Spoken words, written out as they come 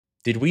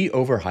Did we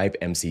overhype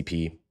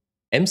MCP?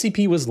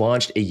 MCP was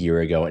launched a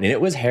year ago, and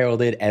it was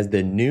heralded as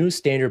the new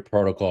standard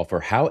protocol for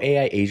how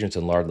AI agents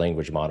and large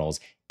language models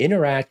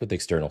interact with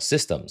external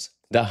systems.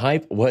 The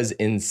hype was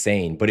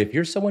insane, but if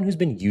you're someone who's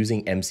been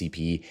using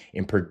MCP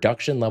in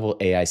production level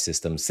AI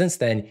systems since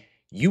then,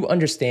 you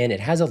understand it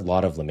has a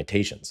lot of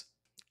limitations.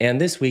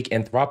 And this week,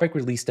 Anthropic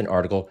released an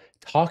article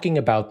talking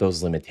about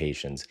those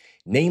limitations,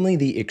 namely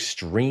the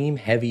extreme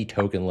heavy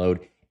token load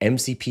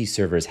MCP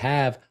servers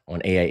have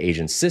on AI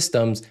agent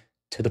systems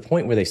to the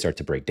point where they start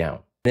to break down.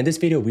 In this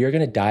video, we are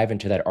going to dive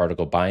into that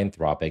article by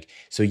Anthropic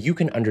so you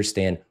can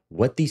understand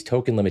what these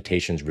token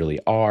limitations really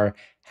are,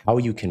 how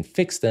you can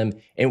fix them,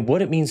 and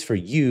what it means for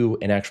you,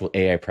 an actual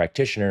AI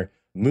practitioner,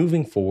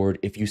 moving forward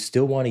if you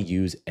still want to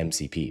use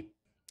MCP.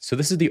 So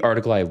this is the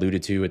article I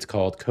alluded to. It's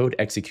called Code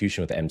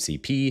Execution with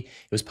MCP. It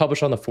was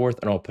published on the 4th,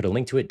 and I'll put a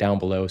link to it down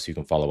below so you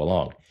can follow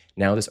along.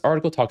 Now, this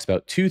article talks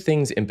about two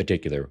things in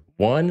particular.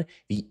 One,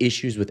 the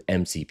issues with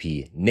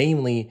MCP,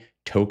 namely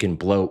token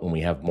bloat when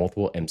we have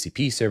multiple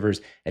MCP servers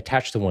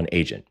attached to one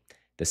agent.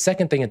 The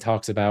second thing it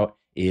talks about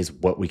is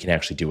what we can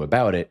actually do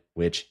about it,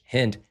 which,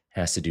 hint,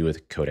 has to do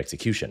with code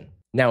execution.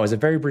 Now, as a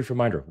very brief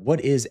reminder,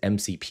 what is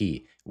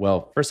MCP?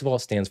 Well, first of all, it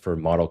stands for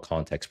Model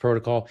Context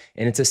Protocol,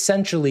 and it's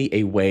essentially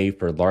a way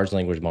for large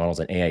language models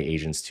and AI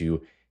agents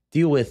to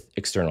deal with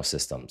external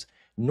systems.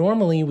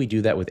 Normally, we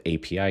do that with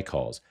API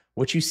calls.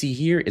 What you see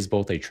here is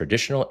both a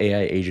traditional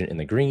AI agent in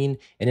the green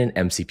and an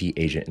MCP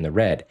agent in the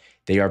red.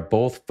 They are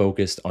both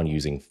focused on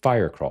using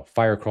Firecrawl.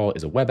 Firecrawl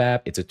is a web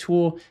app. It's a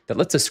tool that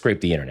lets us scrape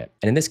the internet.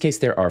 And in this case,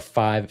 there are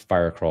 5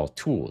 Firecrawl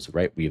tools,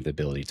 right? We have the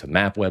ability to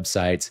map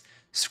websites,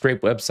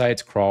 scrape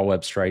websites, crawl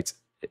websites,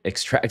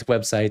 extract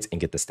websites, and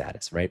get the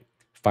status, right?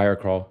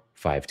 Firecrawl,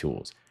 5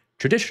 tools.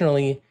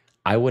 Traditionally,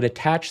 I would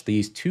attach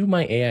these to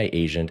my AI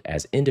agent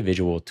as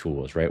individual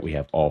tools, right? We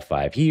have all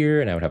 5 here,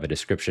 and I would have a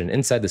description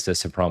inside the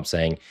system prompt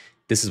saying,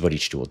 this is what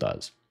each tool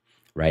does,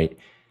 right?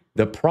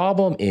 The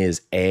problem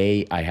is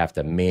A, I have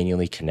to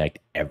manually connect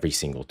every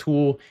single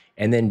tool,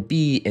 and then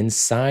B,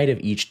 inside of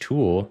each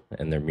tool,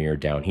 and they're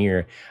mirrored down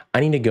here, I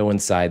need to go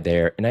inside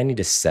there and I need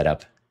to set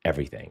up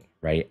everything,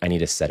 right? I need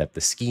to set up the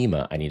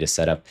schema. I need to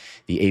set up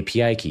the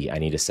API key. I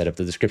need to set up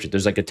the description.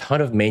 There's like a ton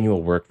of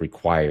manual work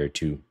required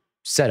to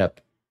set up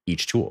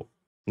each tool.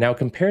 Now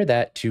compare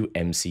that to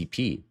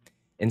MCP.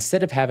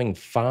 Instead of having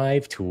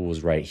 5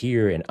 tools right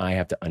here and I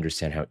have to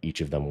understand how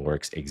each of them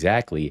works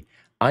exactly,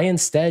 I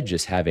instead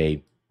just have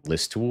a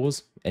list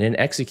tools and an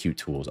execute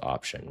tools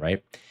option,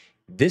 right?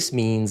 This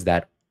means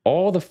that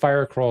all the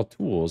Firecrawl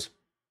tools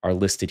are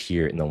listed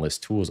here in the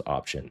list tools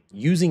option.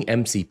 Using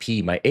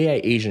MCP, my AI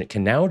agent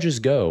can now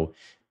just go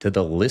to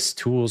the list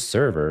tools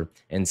server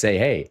and say,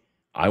 hey,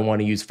 I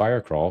want to use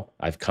Firecrawl.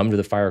 I've come to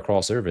the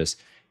Firecrawl service.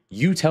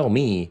 You tell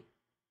me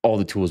all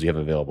the tools you have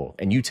available,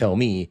 and you tell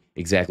me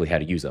exactly how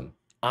to use them.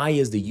 I,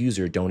 as the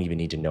user, don't even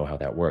need to know how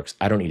that works.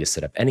 I don't need to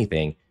set up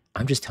anything.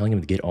 I'm just telling him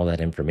to get all that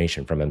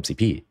information from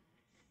MCP.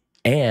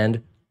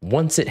 And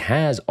once it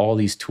has all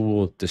these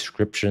tool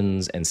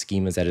descriptions and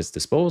schemas at its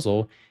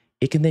disposal,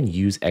 it can then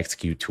use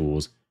execute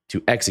tools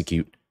to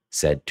execute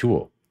said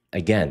tool.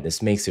 Again,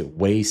 this makes it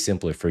way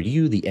simpler for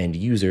you, the end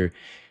user,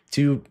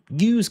 to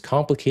use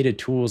complicated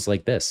tools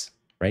like this,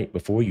 right?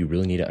 Before, you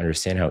really need to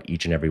understand how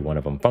each and every one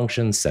of them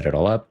functions, set it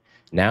all up.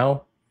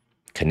 Now,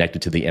 connect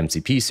it to the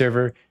MCP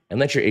server and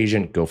let your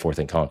agent go forth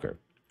and conquer,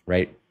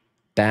 right?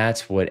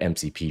 That's what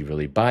MCP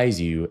really buys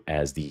you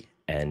as the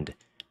end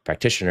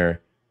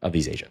practitioner of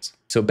these agents.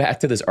 So back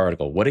to this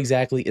article, what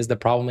exactly is the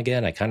problem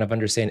again? I kind of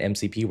understand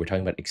MCP. We're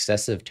talking about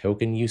excessive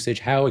token usage.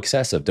 How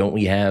excessive? Don't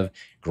we have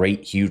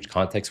great, huge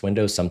context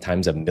windows,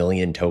 sometimes 1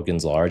 million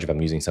tokens large if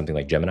I'm using something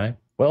like Gemini?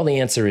 Well, the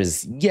answer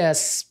is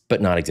yes,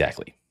 but not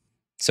exactly.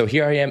 So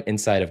here I am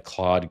inside of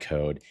Claude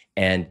Code,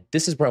 and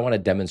this is where I want to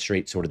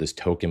demonstrate sort of this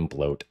token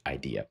bloat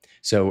idea.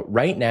 So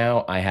right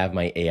now I have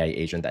my AI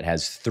agent that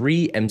has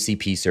 3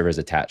 MCP servers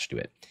attached to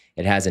it.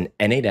 It has an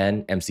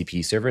N8N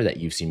MCP server that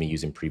you've seen me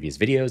use in previous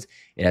videos.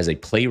 It has a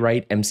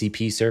Playwright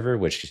MCP server,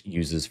 which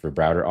uses for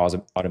browser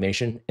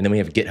automation. And then we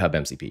have GitHub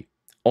MCP.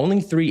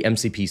 Only 3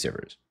 MCP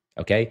servers,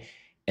 okay?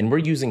 And we're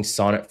using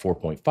Sonnet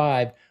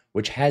 4.5,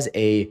 which has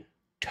a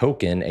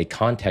token, a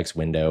context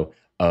window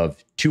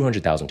of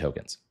 200,000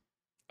 tokens.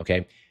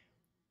 Okay,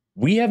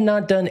 we have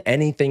not done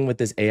anything with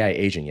this AI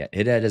agent yet.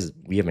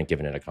 We haven't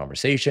given it a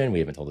conversation. We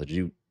haven't told it to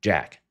do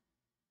jack.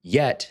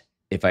 Yet,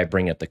 if I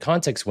bring up the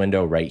context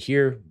window right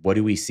here, what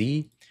do we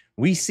see?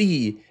 We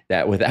see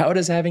that without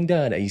us having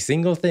done a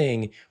single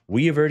thing,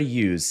 we have already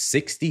used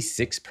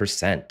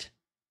 66%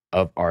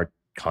 of our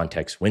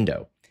context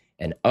window.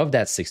 And of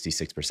that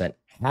 66%,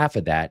 half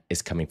of that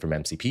is coming from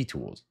MCP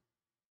tools.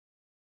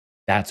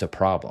 That's a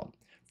problem.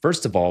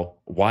 First of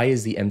all, why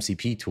is the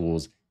MCP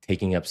tools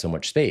taking up so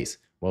much space?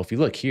 Well, if you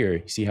look here,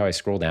 you see how I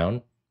scroll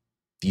down?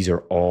 These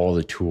are all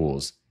the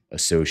tools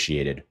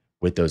associated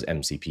with those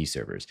MCP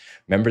servers.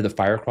 Remember the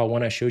Firecrawl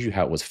one I showed you,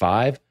 how it was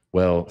 5?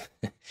 Well,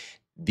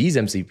 these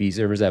MCP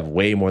servers have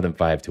way more than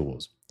 5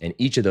 tools, and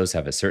each of those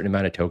have a certain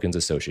amount of tokens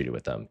associated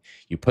with them.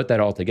 You put that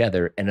all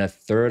together, and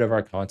 1/3 of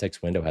our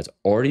context window has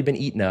already been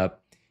eaten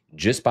up.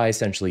 just by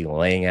essentially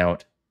laying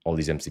out all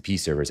these MCP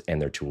servers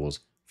and their tools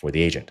for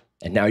the agent.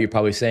 And now you're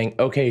probably saying,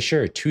 okay,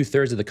 sure,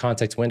 2/3 of the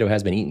context window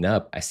has been eaten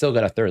up. I still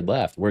got a third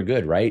left. We're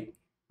good, right?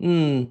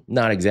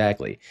 Not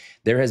exactly.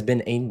 There has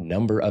been a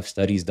number of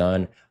studies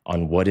done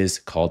on what is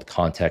called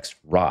context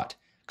rot.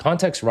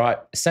 Context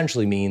rot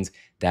essentially means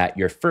that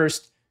your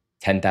first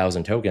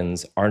 10,000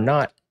 tokens are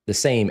not the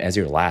same as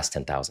your last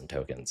 10,000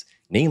 tokens.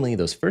 Namely,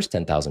 those first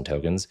 10,000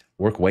 tokens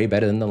work way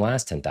better than the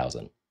last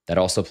 10,000. That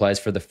also applies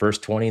for the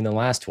first 20 and the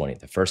last 20,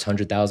 the first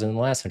 100,000 and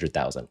the last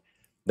 100,000.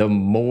 The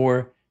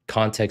more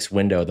context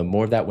window, the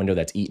more of that window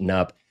that's eaten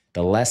up,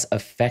 the less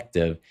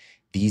effective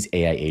these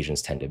AI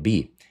agents tend to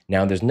be.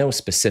 Now, there's no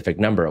specific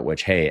number at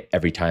which, hey,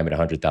 every time at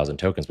 100,000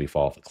 tokens we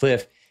fall off a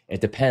cliff. It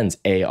depends,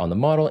 A, on the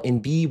model,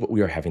 and B, what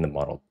we are having the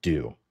model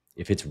do.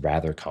 If it's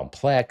rather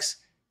complex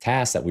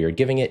tasks that we are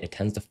giving it, it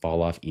tends to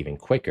fall off even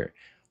quicker.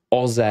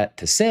 All that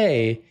to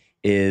say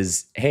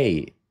is,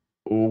 hey,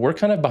 we're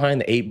kind of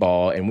behind the 8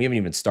 ball and we haven't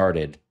even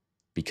started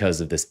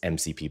because of this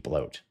MCP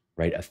bloat,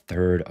 right? A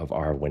third of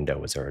our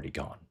window is already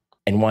gone.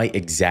 And why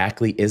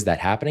exactly is that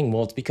happening?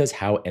 Well, it's because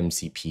how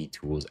MCP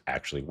tools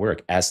actually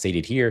work. As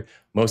stated here,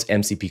 most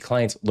MCP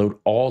clients load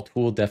all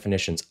tool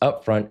definitions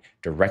upfront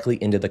directly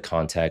into the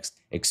context,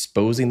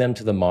 exposing them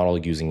to the model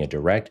using a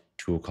direct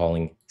tool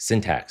calling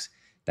syntax.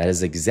 That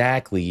is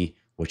exactly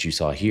what you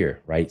saw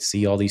here, right?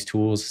 See all these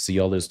tools, see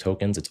all those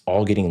tokens, it's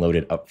all getting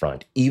loaded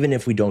upfront, even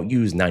if we don't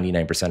use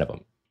 99% of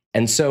them.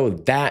 And so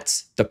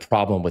that's the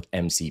problem with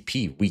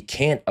MCP. We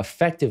can't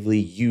effectively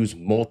use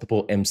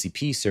multiple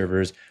MCP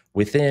servers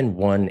within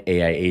one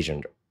AI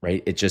agent,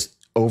 right? It just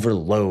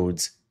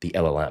overloads the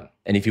LLM.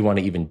 And if you want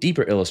an even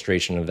deeper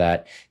illustration of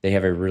that, they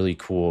have a really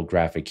cool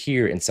graphic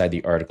here inside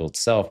the article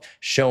itself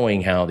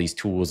showing how these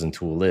tools and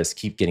tool lists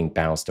keep getting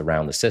bounced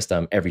around the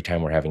system every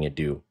time we're having it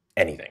do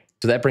anything.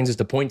 So that brings us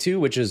to point 2,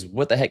 which is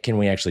what the heck can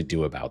we actually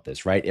do about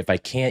this, right? If I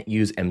can't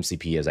use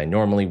MCP as I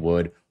normally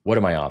would, what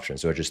are my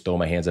options? So I just throw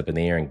my hands up in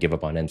the air and give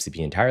up on MCP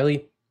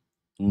entirely?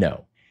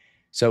 No.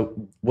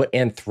 So what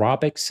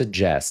Anthropic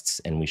suggests,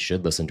 and we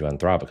should listen to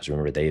Anthropic because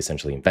remember they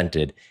essentially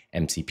invented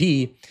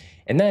MCP,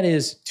 and that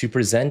is to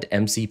present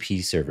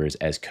MCP servers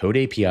as code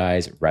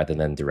APIs rather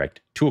than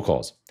direct tool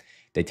calls.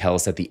 They tell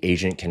us that the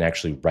agent can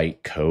actually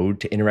write code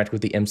to interact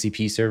with the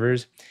MCP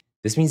servers.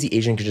 This means the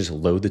agent can just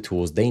load the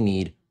tools they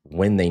need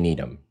when they need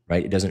them,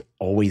 right? It doesn't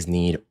always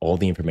need all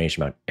the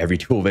information about every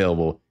tool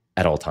available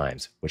at all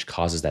times, which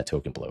causes that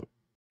token bloat.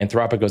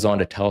 Anthropic goes on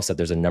to tell us that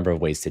there's a number of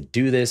ways to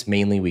do this.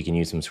 Mainly, we can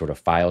use some sort of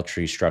file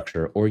tree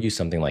structure or use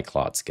something like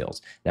Claude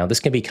skills. Now, this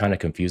can be kind of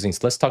confusing, so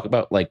let's talk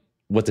about like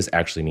what this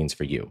actually means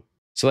for you.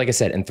 So like I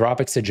said,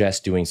 Anthropic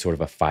suggests doing sort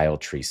of a file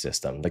tree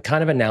system. The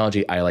kind of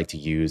analogy I like to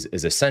use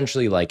is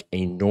essentially like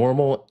a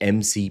normal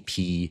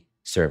MCP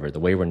server. The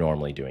way we're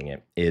normally doing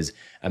it is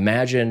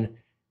imagine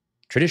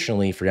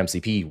traditionally for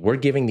MCP, we're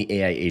giving the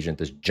AI agent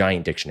this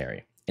giant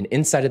dictionary. And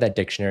inside of that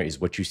dictionary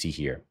is what you see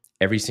here.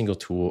 Every single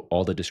tool,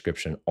 all the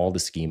description, all the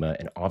schema,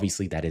 and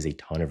obviously that is a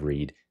ton of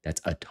read.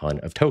 That's a ton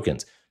of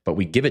tokens. But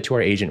we give it to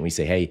our agent and we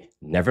say, hey,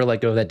 never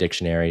let go of that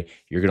dictionary.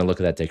 You're going to look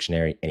at that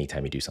dictionary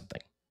anytime you do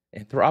something.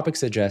 Anthropic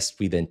suggests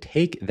we then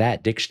take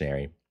that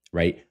dictionary,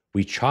 right?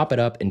 We chop it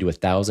up into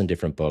 1,000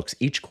 different books,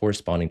 each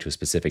corresponding to a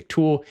specific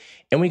tool,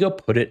 and we go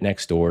put it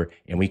next door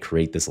and we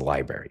create this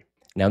library.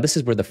 Now, this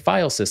is where the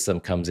file system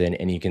comes in,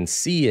 and you can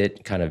see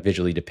it kind of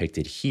visually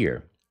depicted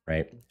here,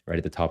 right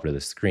at the top of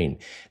the screen.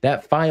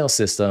 That file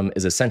system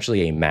is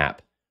essentially a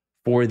map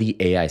for the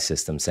AI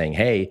system saying,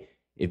 hey,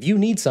 if you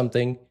need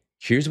something,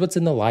 here's what's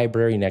in the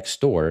library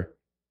next door.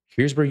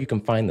 Here's where you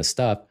can find the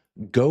stuff.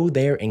 Go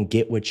there and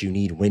get what you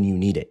need when you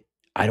need it.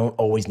 I don't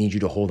always need you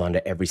to hold on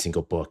to every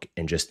single book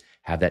and just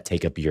have that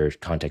take up your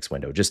context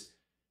window. Just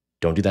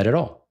don't do that at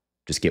all.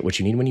 Just get what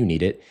you need when you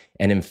need it.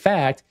 And in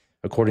fact,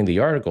 according to the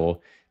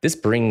article, this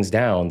brings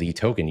down the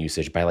token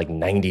usage by like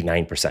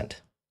 99%,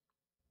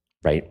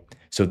 right?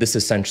 So this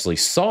essentially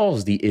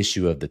solves the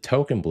issue of the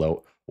token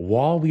bloat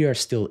while we are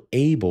still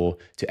able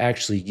to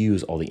actually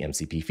use all the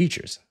MCP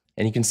features.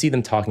 And you can see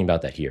them talking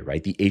about that here,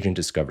 right? The agent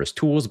discovers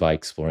tools by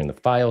exploring the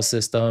file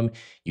system.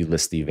 You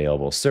list the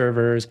available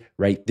servers,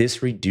 right?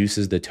 This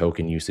reduces the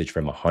token usage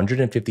from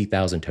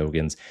 150,000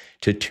 tokens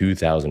to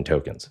 2,000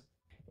 tokens.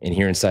 And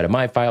here inside of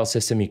my file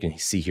system, you can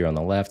see here on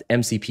the left,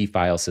 MCP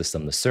file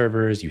system, the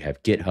servers, you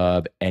have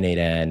GitHub,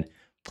 N8N,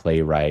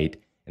 Playwright,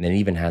 and then it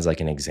even has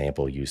like an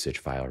example usage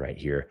file right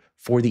here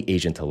for the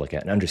agent to look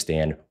at and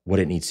understand what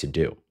it needs to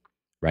do,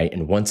 right?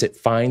 And once it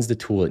finds the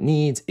tool it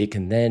needs, it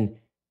can then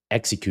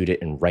execute it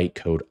and write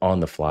code on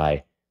the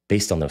fly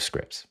based on those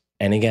scripts.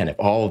 And again, if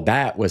all of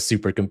that was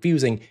super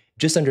confusing,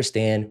 just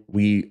understand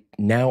we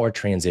now are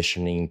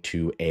transitioning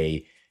to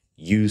a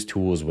use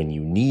tools when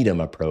you need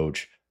them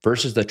approach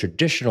versus the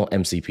traditional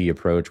MCP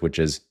approach, which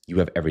is you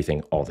have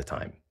everything all the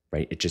time,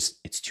 right?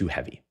 It's too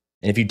heavy.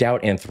 And if you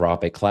doubt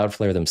Anthropic,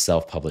 Cloudflare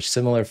themselves published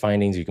similar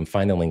findings. You can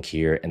find the link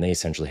here, and they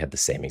essentially have the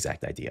same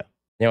exact idea.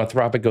 Now,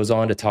 Anthropic goes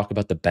on to talk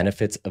about the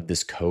benefits of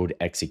this code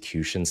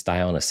execution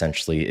style, and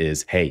essentially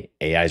is, hey,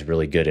 AI is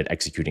really good at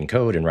executing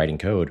code and writing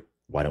code.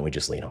 Why don't we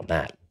just lean on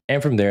that?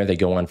 And from there, they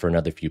go on for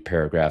another few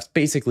paragraphs,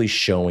 basically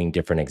showing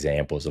different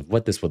examples of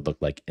what this would look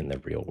like in the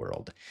real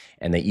world.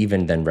 And they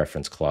even then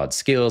reference Claude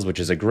skills, which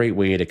is a great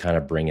way to kind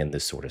of bring in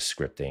this sort of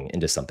scripting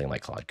into something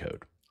like Claude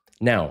Code.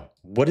 Now,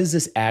 what does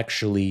this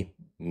actually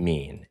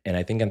mean? And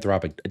I think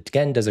Anthropic,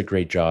 again, does a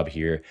great job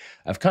here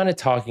of kind of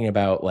talking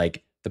about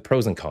like the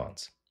pros and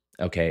cons,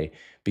 okay?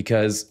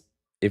 Because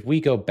if we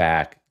go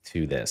back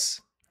to this,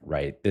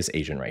 right, this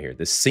agent right here,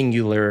 this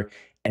singular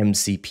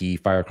MCP,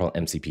 Firecrawl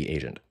MCP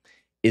agent,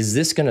 is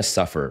this going to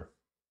suffer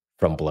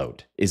from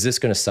bloat? Is this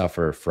going to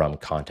suffer from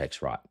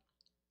context rot?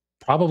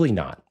 Probably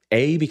not.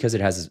 A, because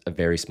it has a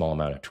very small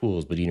amount of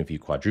tools, but even if you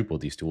quadruple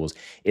these tools,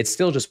 it's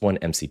still just one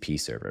MCP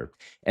server.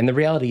 And the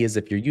reality is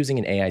if you're using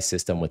an AI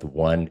system with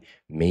one,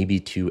 maybe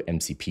two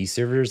MCP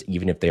servers,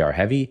 even if they are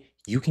heavy,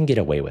 you can get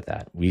away with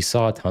that. We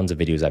saw tons of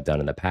videos I've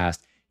done in the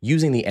past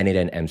using the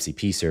n8n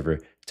MCP server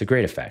to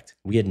great effect.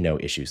 We had no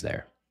issues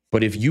there.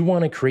 But if you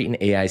want to create an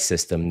AI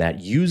system that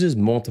uses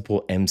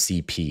multiple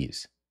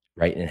MCPs,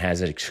 right, and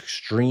has an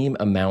extreme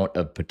amount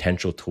of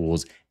potential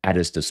tools at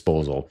its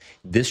disposal,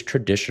 this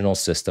traditional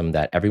system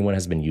that everyone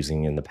has been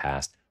using in the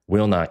past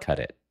will not cut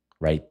it,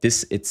 right?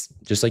 It's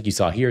just like you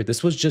saw here,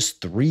 this was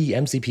just 3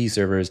 MCP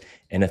servers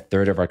and a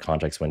third of our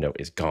context window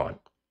is gone.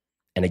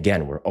 And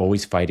again, we're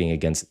always fighting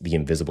against the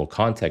invisible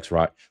context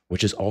rot,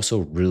 which is also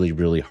really,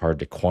 really hard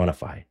to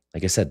quantify.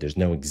 Like I said, there's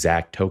no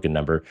exact token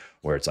number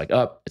where it's like,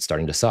 oh, it's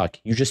starting to suck.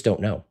 You just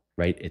don't know,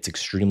 right? It's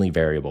extremely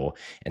variable.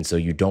 And so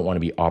you don't want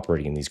to be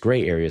operating in these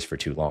gray areas for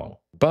too long.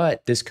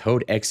 But this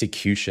code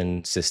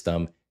execution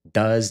system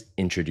does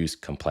introduce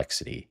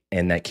complexity,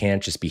 and that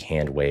can't just be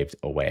hand waved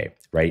away,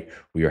 right?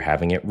 We are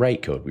having it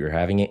write code. We are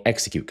having it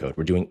execute code.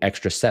 We're doing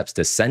extra steps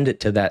to send it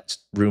to that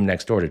room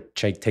next door to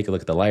take a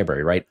look at the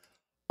library, right?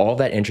 All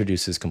that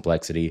introduces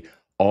complexity.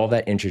 All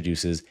that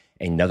introduces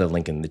another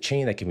link in the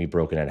chain that can be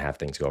broken and have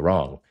things go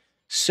wrong.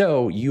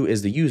 So you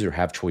as the user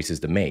have choices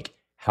to make.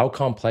 How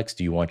complex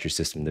do you want your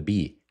system to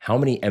be? How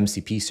many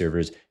MCP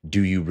servers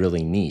do you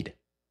really need?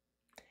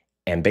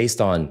 And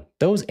based on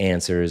those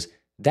answers,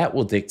 that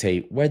will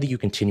dictate whether you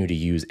continue to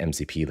use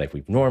MCP like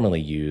we've normally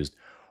used,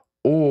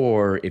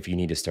 or if you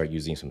need to start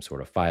using some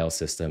sort of file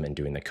system and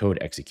doing the code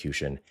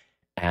execution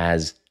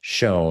as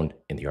shown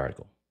in the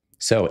article.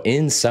 So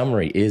in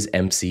summary, is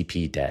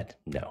MCP dead?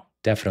 No,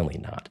 definitely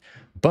not.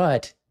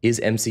 But is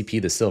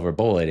MCP the silver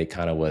bullet it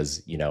kind of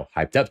was,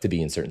 hyped up to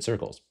be in certain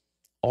circles?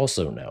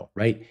 Also no,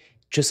 right?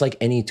 Just like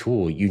any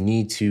tool, you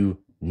need to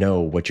know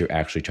what you're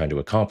actually trying to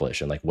accomplish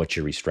and like what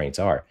your restraints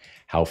are.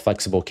 How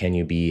flexible can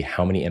you be?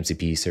 How many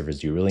MCP servers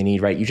do you really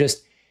need, right? You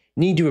just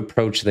need to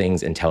approach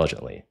things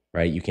intelligently,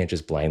 right? You can't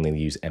just blindly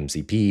use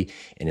MCP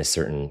in a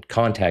certain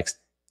context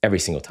every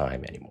single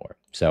time anymore.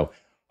 So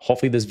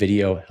hopefully this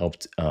video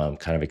helped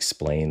kind of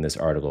explain this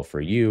article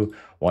for you.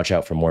 Watch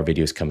out for more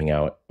videos coming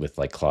out with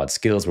like Claude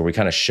skills where we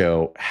kind of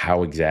show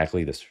how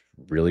exactly this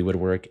really would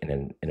work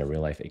in a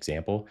real life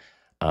example.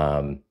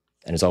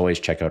 And as always,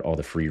 check out all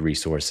the free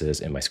resources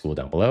in my Skool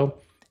down below,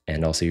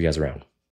 and I'll see you guys around.